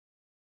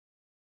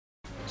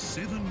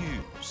7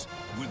 News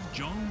with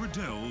John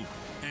Riddell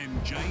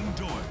and Jane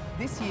Doyle.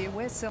 This year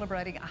we're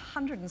celebrating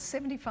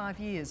 175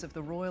 years of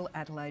the Royal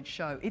Adelaide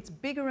Show. It's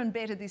bigger and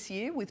better this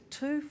year with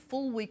 2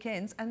 full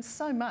weekends and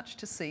so much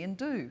to see and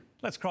do.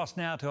 Let's cross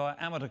now to our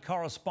amateur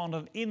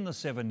correspondent in the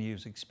 7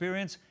 News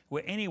experience,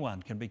 where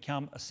anyone can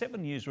become a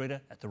 7 News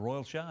reader at the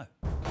Royal Show.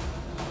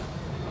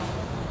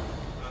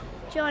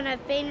 John,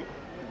 I've been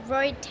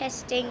road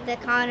testing the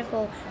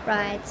carnival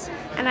rides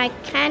and I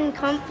can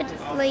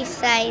confidently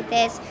say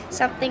there's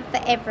something for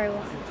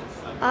everyone.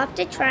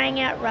 After trying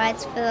out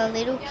rides for the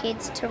little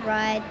kids to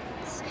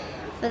rides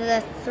for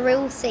the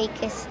thrill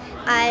seekers,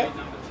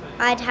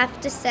 I'd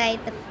have to say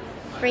the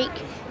Freak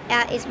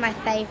Out is my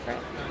favourite.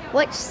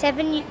 Watch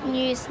 7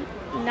 News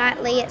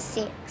nightly at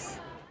 6.